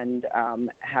and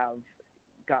have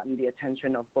gotten the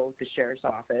attention of both the Sheriff's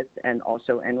Office and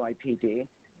also NYPD,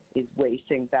 is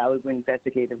wasting valuable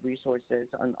investigative resources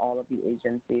on all of the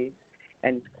agencies,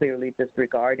 and it's clearly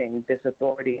disregarding this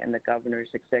authority and the governor's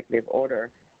executive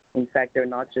order. In fact, they're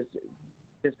not just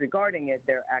disregarding it,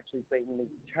 they're actually blatantly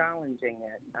challenging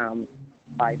it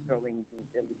by throwing these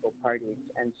illegal parties.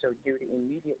 And so due to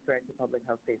immediate threat to public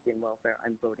health, safety, and welfare,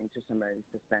 I'm voting to summarily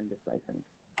suspend this license.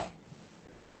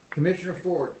 Commissioner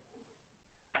Ford.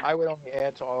 I would only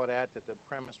add to all of that that the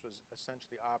premise was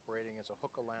essentially operating as a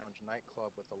hookah lounge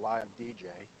nightclub with a live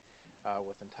DJ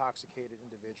with intoxicated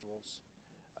individuals.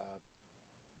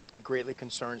 Greatly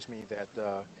concerns me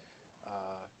that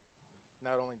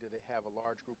not only did they have a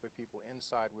large group of people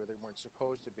inside where they weren't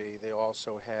supposed to be, they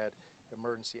also had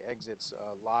emergency exits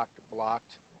locked,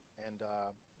 blocked, and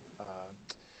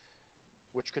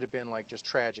which could have been like just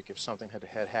tragic if something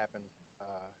had happened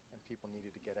and people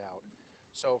needed to get out.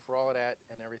 So for all of that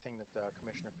and everything that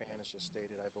Commissioner Fan has just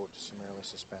stated, I vote to summarily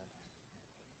suspend.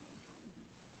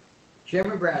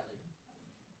 Chairman Bradley.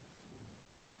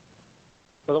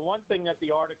 So the one thing that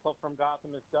the article from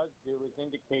Gothamist does do is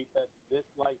indicate that this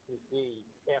licensee,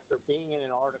 after being in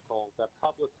an article that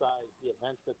publicized the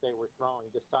events that they were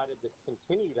throwing, decided to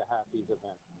continue to have these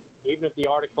events. Even if the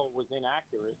article was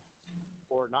inaccurate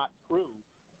or not true,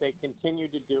 they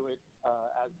continued to do it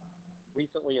as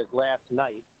recently as last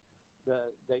night.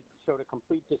 They showed a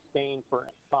complete disdain for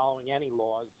following any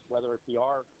laws, whether it be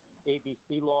our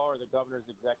ABC law or the governor's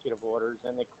executive orders,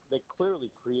 and they clearly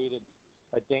created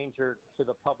a danger to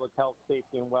the public health,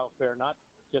 safety, and welfare, not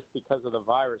just because of the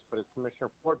virus, but as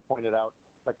Commissioner Ford pointed out,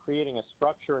 by creating a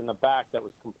structure in the back that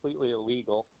was completely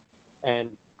illegal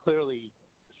and clearly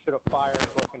should have fire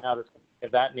broken out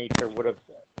of that nature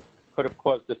could have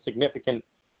caused a significant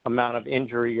amount of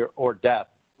injury or death.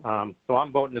 So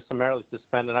I'm voting to summarily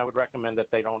suspend, and I would recommend that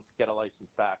they don't get a license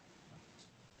back.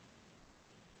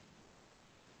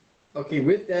 Okay,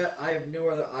 with that, I have no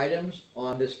other items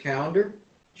on this calendar.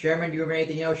 Chairman, do you have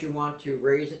anything else you want to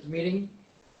raise at the meeting?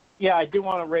 Yeah, I do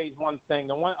want to raise one thing.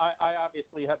 The one I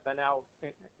obviously have been out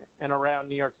and around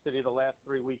New York City the last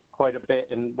 3 weeks quite a bit,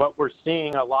 and what we're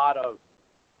seeing a lot of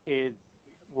is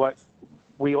what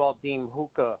we all deem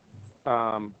hookah.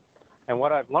 And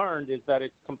what I've learned is that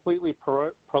it's completely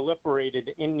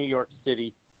proliferated in New York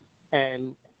City,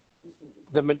 and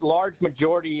the large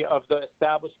majority of the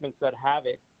establishments that have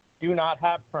it do not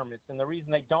have permits, and the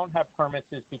reason they don't have permits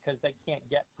is because they can't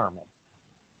get permits.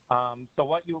 So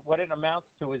what it amounts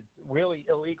to is really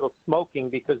illegal smoking,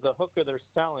 because the hookah they're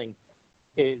selling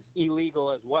is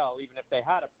illegal as well, even if they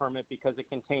had a permit, because it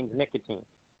contains nicotine.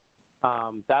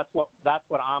 That's what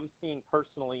I'm seeing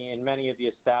personally in many of the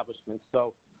establishments.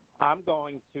 So I'm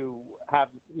going to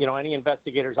have, any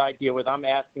investigators I deal with, I'm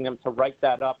asking them to write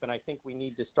that up, and I think we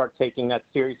need to start taking that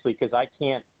seriously, because I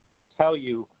can't tell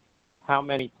you how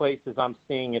many places I'm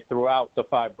seeing it throughout the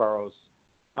 5 boroughs.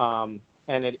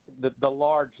 and the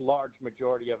large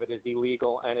majority of it is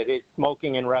illegal, and it is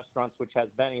smoking in restaurants, which has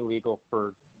been illegal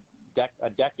for a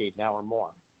decade now or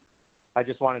more. I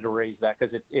just wanted to raise that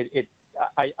because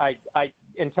I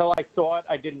until I saw it,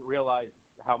 I didn't realize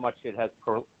how much it has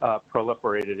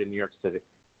proliferated in New York City.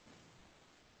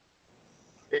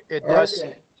 It All right, does,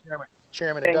 then.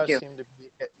 Chairman, it Thank does you. seem to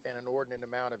be an inordinate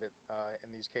amount of it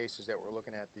in these cases that we're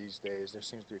looking at these days. There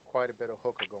seems to be quite a bit of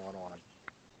hookah going on.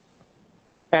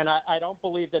 And I don't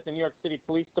believe that the New York City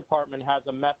Police Department has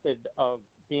a method of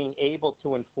being able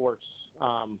to enforce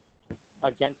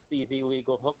against these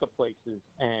illegal hookah places.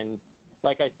 And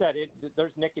like I said,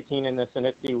 there's nicotine in this, and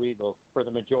it's illegal for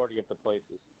the majority of the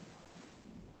places.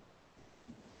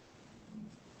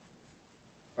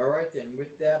 All right, then,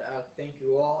 with that, I'll thank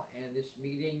you all, and this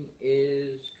meeting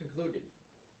is concluded.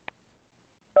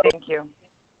 Thank you.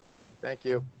 Thank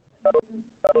you.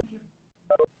 Thank you.